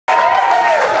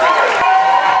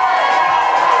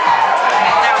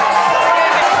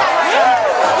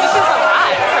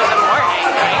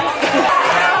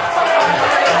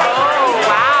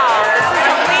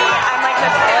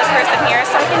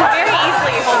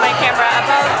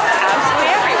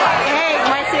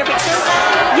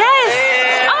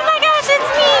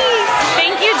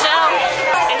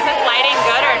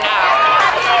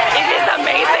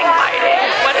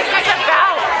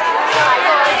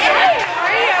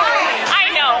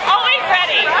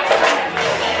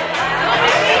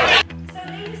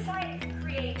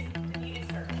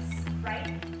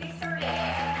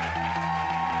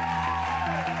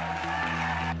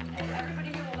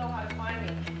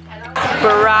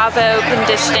Bravo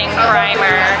conditioning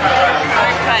primer.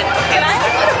 But can I ask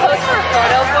you to post for a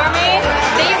photo for me?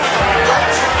 These,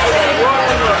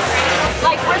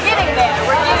 like, we're getting there,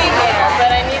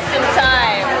 but I need some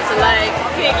time to like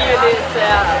figure this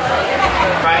out.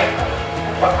 Right?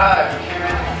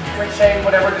 Shade,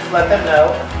 whatever, just let them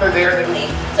know. They're there.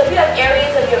 So if you have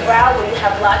areas of your brow where you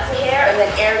have lots of hair, and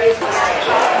then areas where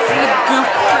See the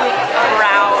Goof-Proof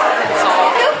brow pencil.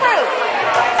 Goof-Proof!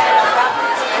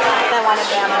 I want to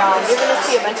bam it on. You're going to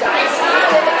see a bunch of... How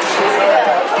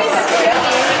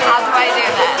do I do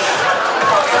this?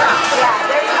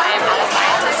 I am not a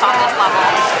scientist on this level.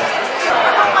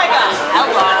 Oh my god.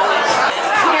 Hello.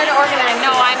 I'm here to organize.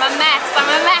 No, I'm a mess. I'm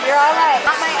a mess. You're alright.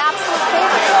 Not my absolute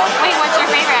favorite though. Wait, what's your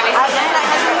favorite? Have you I seen just it? like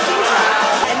my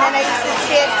season. And then I use the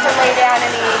kid to lay down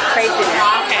any craziness.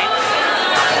 Okay.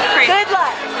 Crazy. Good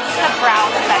luck. This is a brow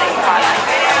setting product.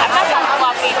 I've got some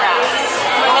fluffy brows.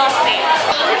 We'll see.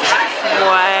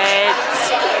 What?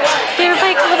 They're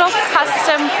like little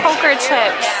custom poker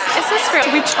chips. Is this real?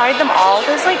 We tried them all.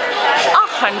 There's like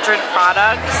 100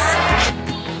 products.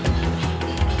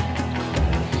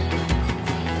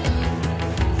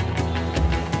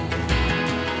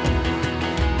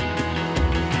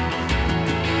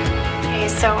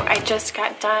 So I just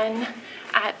got done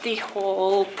at the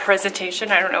whole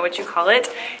presentation, I don't know what you call it,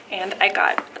 and I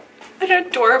got an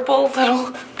adorable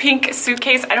little pink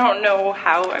suitcase. I don't know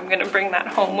how I'm gonna bring that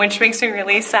home, which makes me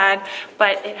really sad,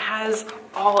 but it has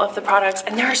all of the products,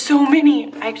 and there are so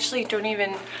many. I actually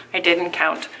I didn't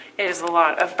count. It is a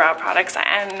lot of brow products,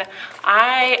 and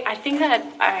I think that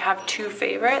I have two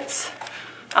favorites.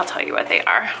 I'll tell you what they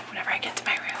are whenever I get to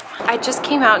my room. I just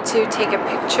came out to take a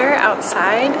picture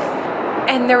outside,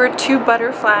 and there were two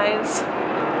butterflies,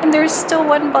 and there's still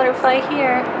one butterfly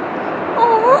here.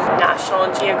 Oh,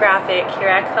 National Geographic, here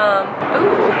I come.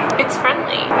 Ooh, it's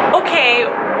friendly. Okay,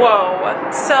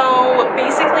 whoa. So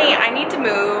basically I need to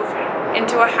move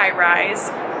into a high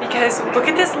rise because look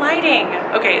at this lighting.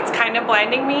 Okay, it's kind of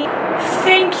blinding me.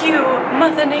 Thank you,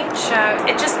 Mother Nature.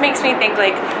 It just makes me think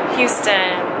like,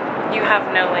 Houston, you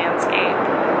have no landscape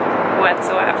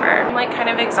whatsoever. I'm like kind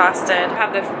of exhausted. I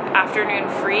have the afternoon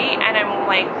free and I'm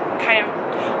like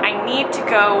I need to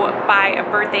go buy a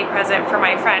birthday present for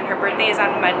my friend. Her birthday is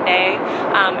on Monday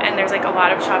and there's like a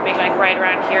lot of shopping like right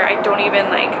around here. I don't even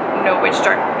like know which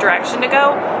direction to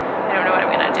go. I don't know what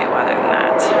I'm gonna do other than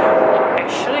that. I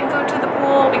shouldn't go to the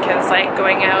pool because like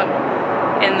going out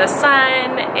in the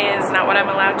sun is not what I'm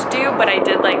allowed to do, but I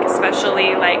did like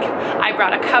especially like I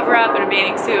brought a cover up and a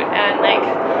bathing suit and like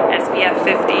SPF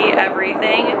 50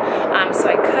 everything, so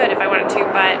I could if I wanted to,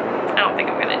 but I don't think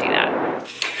I'm gonna do that.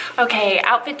 Okay,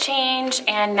 outfit change,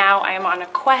 and now I'm on a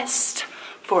quest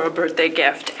for a birthday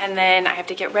gift, and then I have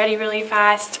to get ready really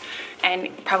fast and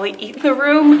probably eat in the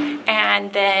room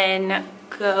and then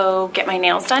go get my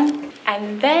nails done,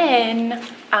 and then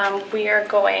we are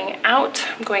going out.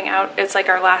 I'm going out. It's like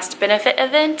our last benefit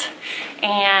event,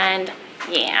 and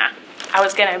yeah, I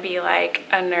was gonna be like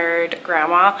a nerd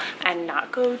grandma and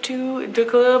not go to the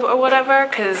club or whatever,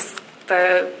 because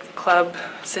the club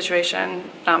situation,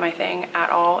 not my thing at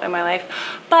all in my life,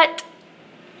 but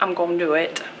I'm gonna do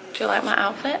it. Do you like my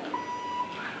outfit?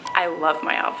 I love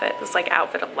my outfit. It's like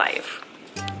outfit of life.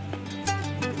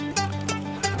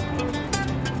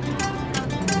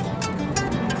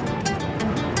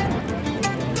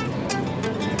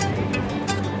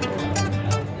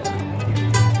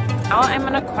 Now I'm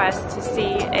on a quest to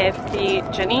see if the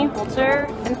Jenny Holzer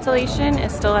installation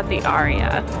is still at the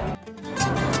Aria.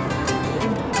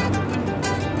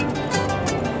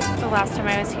 The last time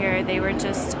I was here, they were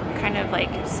just kind of like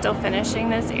still finishing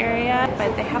this area,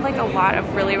 but they have like a lot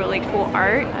of really, really cool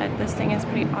art. This thing is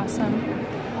pretty awesome.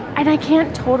 And I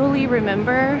can't totally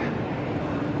remember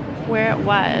where it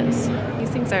was. These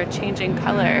things are changing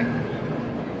color.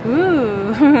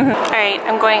 Ooh. Alright,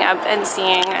 I'm going up and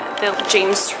seeing the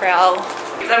James Trail.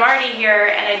 I'm already here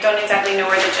and I don't exactly know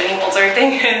where the Jenny Holzer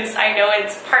thing is. I know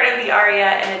it's part of the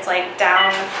Aria and it's like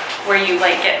down where you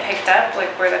like get picked up,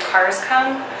 like where the cars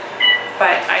come,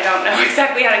 but I don't know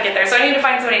exactly how to get there, so I need to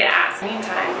find somebody to ask. In the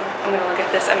meantime, I'm gonna look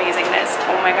at this amazingness.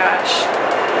 Oh my gosh.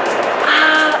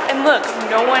 Ah, and look,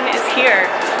 no one is here.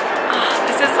 Ah,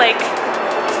 this is like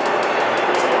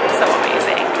so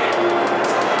amazing.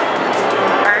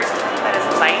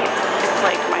 It's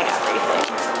like my everything.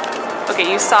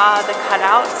 Okay, you saw the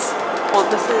cutouts. Well,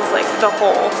 this is like the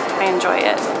whole. I enjoy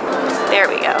it. There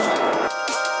we go.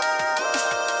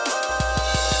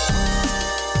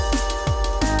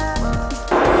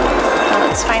 Now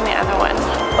let's find the other one.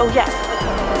 Oh yeah.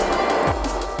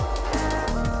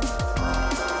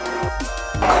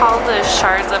 Call the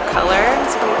Shards of Color.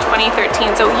 It's from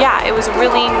 2013. So yeah, it was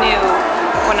really new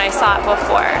when I saw it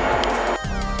before.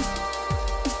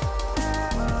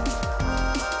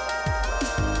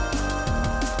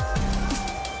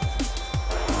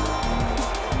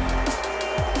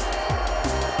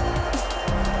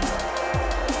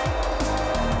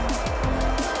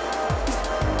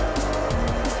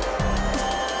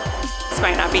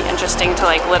 Might not be interesting to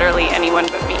like literally anyone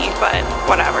but me, but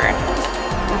whatever.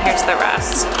 And here's the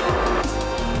rest.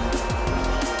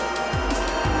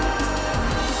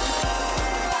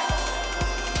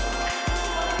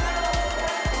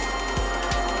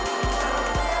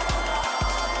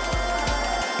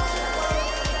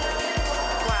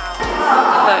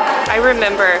 Wow. Look, I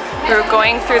remember we were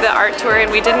going through the art tour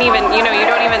and we didn't even, you know, you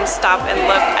don't even stop and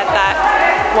look at that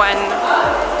one,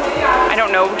 I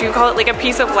don't know, do you call it like a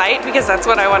piece of light? Because that's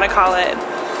what I want to call it.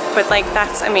 But like,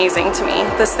 that's amazing to me,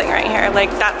 this thing right here. Like,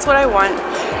 that's what I want.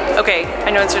 Okay, I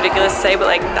know it's ridiculous to say, but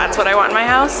like, that's what I want in my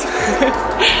house.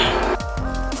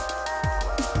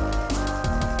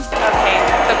 Okay,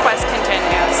 the quest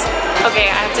continues.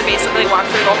 Okay, I have to basically walk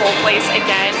through the whole place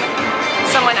again.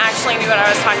 Someone actually knew what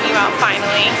I was talking about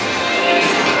finally.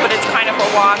 But it's kind of a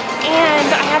walk. And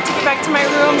I have to get back to my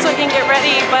room so I can get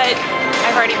ready, but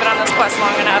I've already been on this quest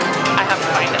long enough. I have to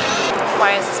find it.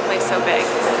 Why is this place so big?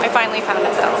 I finally found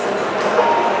it though.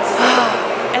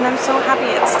 And I'm so happy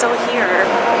it's still here.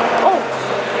 Oh,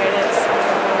 there it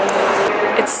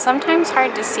is. It's sometimes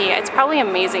hard to see. It's probably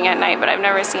amazing at night, but I've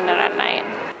never seen it at night.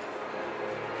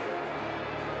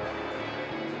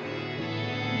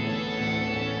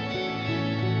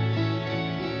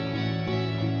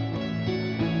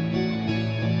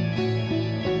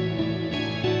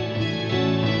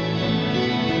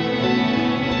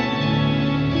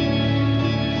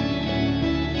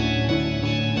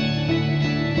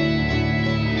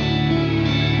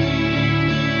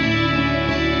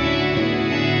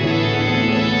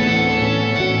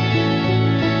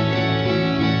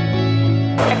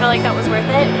 I feel like that was worth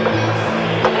it.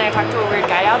 And I talked to a weird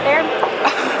guy out there,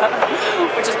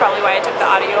 which is probably why I took the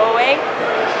audio away.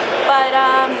 But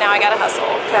now I gotta hustle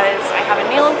because I have a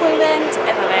nail appointment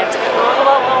and then I have to go blah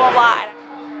blah blah blah blah.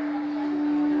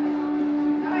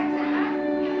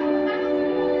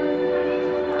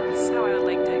 So I would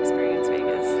like to experience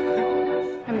Vegas.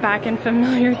 I'm back in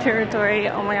familiar territory.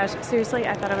 Oh my gosh, seriously,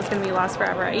 I thought I was gonna be lost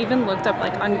forever. I even looked up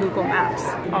like on Google Maps.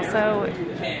 Also,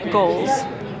 goals.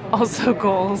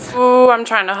 Ooh, I'm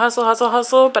trying to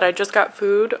hustle, but I just got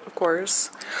food, of course.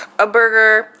 A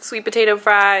burger, sweet potato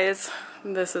fries.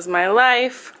 This is my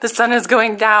life. The sun is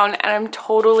going down and I'm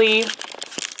totally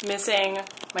missing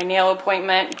my nail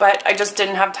appointment, but I just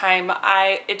didn't have time.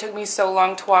 It took me so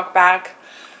long to walk back.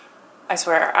 I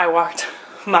swear I walked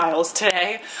miles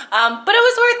today, but it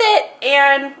was worth it,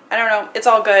 and I don't know, it's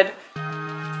all good.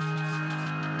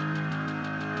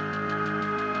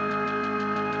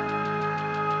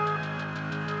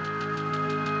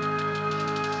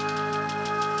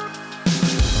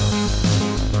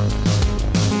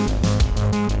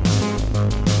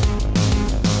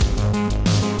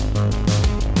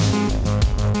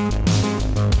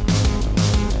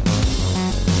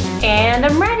 And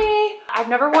I'm ready. I've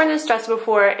never worn this dress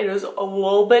before. It is a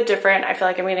little bit different. I feel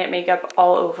like I'm gonna get makeup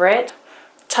all over it.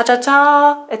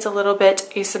 Ta-ta-ta! It's a little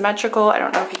bit asymmetrical. I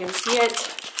don't know if you can see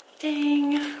it.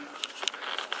 Ding!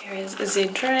 Here is the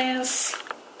dress.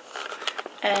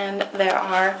 And there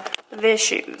are the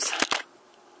shoes.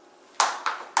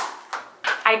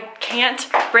 I can't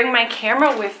bring my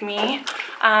camera with me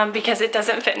because it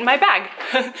doesn't fit in my bag.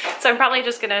 So I'm probably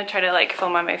just gonna try to like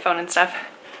film on my phone and stuff.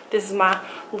 This is my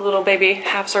little baby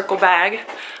half circle bag.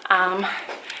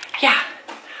 Yeah,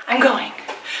 I'm going.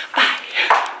 Bye.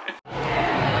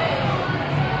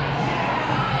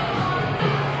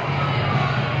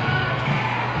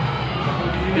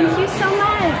 Thank you so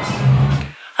much.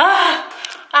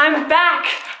 I'm back.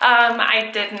 I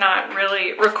did not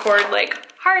really record like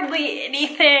hardly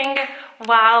anything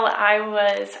while I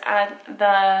was at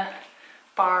the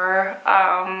bar.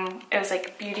 It was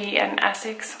like Beauty and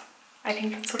Essex. I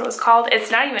think that's what it was called. It's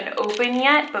not even open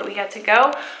yet, but we got to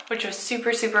go, which was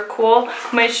super, super cool.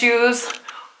 My shoes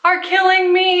are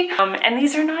killing me. And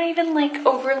these are not even like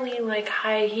overly like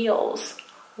high heels.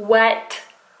 What?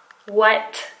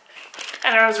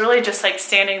 And I was really just like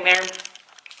standing there,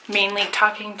 mainly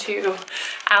talking to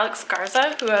Alex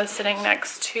Garza, who I was sitting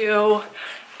next to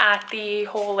at the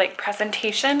whole like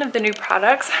presentation of the new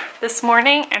products this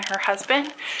morning, and her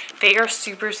husband. They are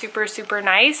super, super, super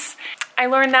nice. I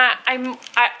learned that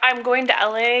I'm going to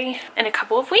LA in a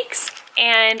couple of weeks,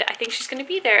 and I think she's gonna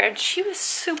be there, and she was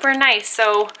super nice,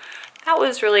 so that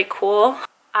was really cool.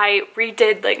 I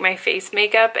redid like my face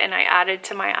makeup and I added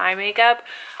to my eye makeup,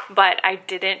 but I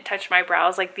didn't touch my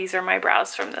brows. Like these are my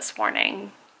brows from this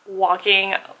morning.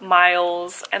 Walking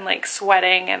miles and like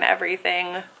sweating and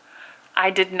everything. I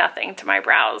did nothing to my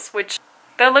brows, which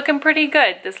they're looking pretty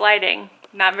good. This lighting,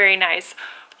 not very nice,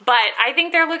 but I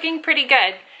think they're looking pretty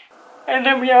good. And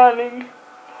I'm yawning.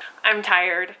 I'm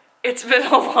tired. It's been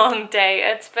a long day.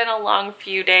 It's been a long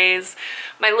few days.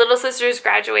 My little sister's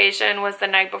graduation was the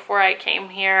night before I came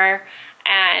here,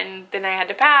 and then I had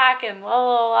to pack and blah,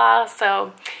 blah, blah.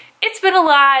 So it's been a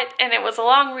lot, and it was a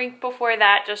long week before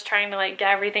that, just trying to like get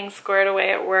everything squared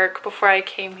away at work before I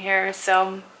came here.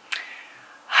 So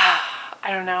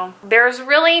I don't know. There's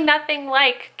really nothing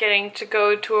like getting to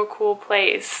go to a cool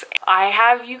place. I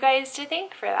have you guys to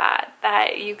thank for that.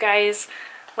 That you guys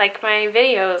like my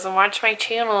videos and watch my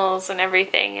channels and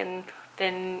everything, and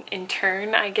then in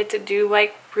turn I get to do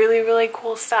like really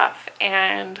cool stuff,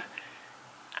 and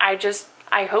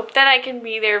I hope that I can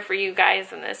be there for you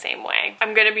guys in the same way.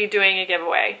 I'm gonna be doing a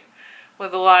giveaway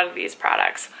with a lot of these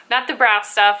products. Not the brow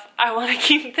stuff. I want to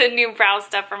keep the new brow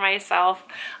stuff for myself.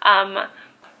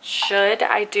 Should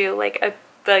I do like a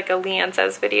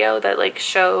Leighannsays video that like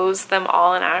shows them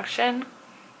all in action?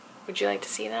 Would you like to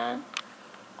see that?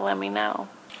 Let me know.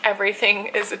 Everything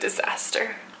is a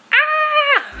disaster.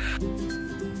 Ah!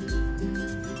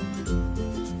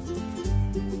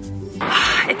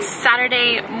 It's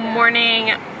Saturday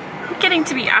morning, getting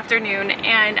to be afternoon,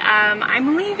 and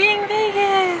I'm leaving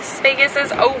Vegas. Vegas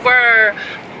is over.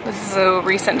 This is a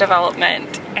recent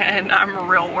development, and I'm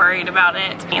real worried about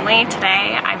it. Mainly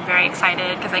today, I'm very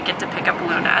excited because I get to pick up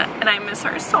Luna, and I miss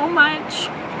her so much.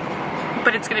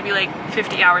 But it's gonna be like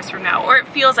 50 hours from now, or it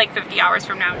feels like 50 hours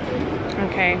from now.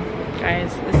 Okay,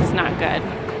 guys, this is not good.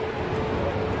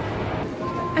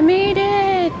 I made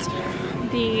it!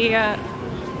 The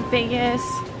Vegas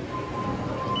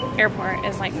airport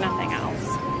is like nothing else.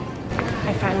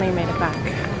 I finally made it back.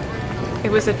 It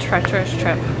was a treacherous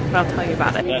trip, but I'll tell you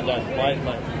about it. Light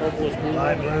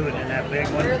blue and then that big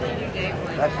one.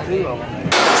 That's two of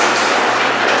them.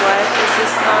 What is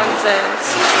this nonsense?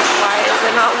 Why is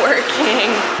it not working?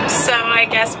 So I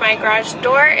guess my garage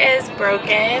door is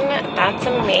broken. That's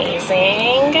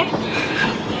amazing.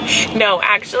 No,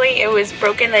 actually it was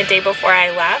broken the day before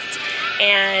I left,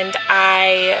 and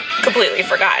I completely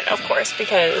forgot, of course,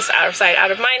 because out of sight, out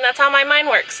of mind, that's how my mind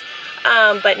works.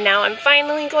 But now I'm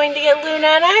finally going to get Luna,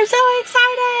 and I'm so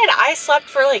excited. I slept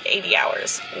for like 80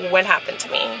 hours. What happened to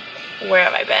me? Where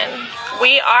have I been?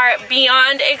 We are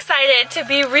beyond excited to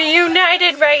be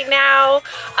reunited right now.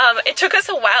 It took us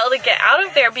a while to get out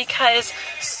of there because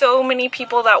so many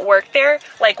people that work there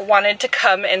like wanted to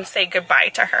come and say goodbye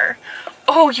to her.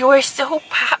 Oh, you are so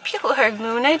popular,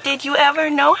 Luna. Did you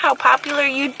ever know how popular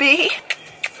you'd be?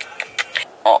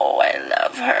 Oh, I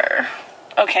love her.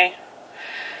 Okay,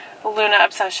 the Luna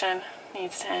obsession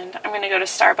needs to end. I'm gonna go to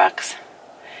Starbucks.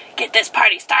 Get this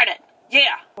party started.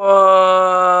 Yeah.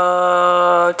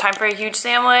 Whoa. Time for a huge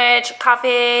sandwich,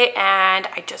 coffee, and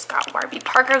I just got Barbie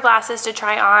Parker glasses to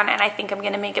try on, and I think I'm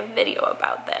gonna make a video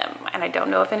about them, and I don't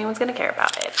know if anyone's gonna care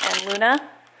about it. And Luna,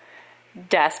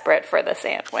 desperate for the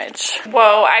sandwich.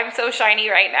 Whoa, I'm so shiny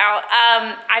right now.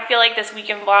 I feel like this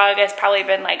weekend vlog has probably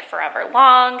been like forever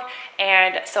long,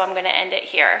 and so I'm gonna end it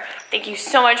here. Thank you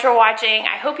so much for watching.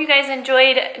 I hope you guys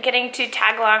enjoyed getting to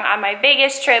tag along on my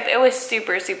Vegas trip. It was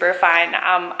super fun.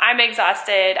 I'm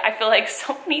exhausted. I feel like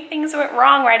so many things went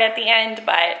wrong right at the end,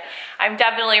 but I'm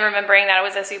definitely remembering that it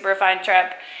was a super fun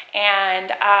trip. And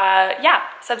yeah,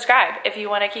 subscribe if you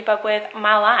want to keep up with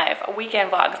my life,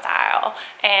 weekend vlog style.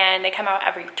 And they come out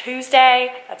every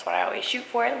Tuesday. That's what I always shoot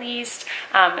for, at least.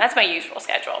 That's my usual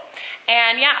schedule.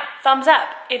 And yeah, thumbs up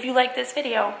if you like this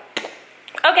video.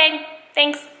 Okay,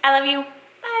 thanks. I love you.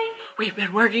 Bye. We've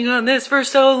been working on this for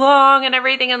so long and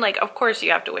everything, and like, of course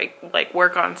you have to like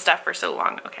work on stuff for so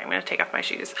long. Okay, I'm gonna take off my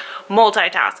shoes.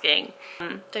 Multitasking.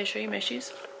 Did I show you my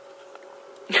shoes?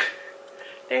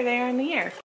 They're there in the air.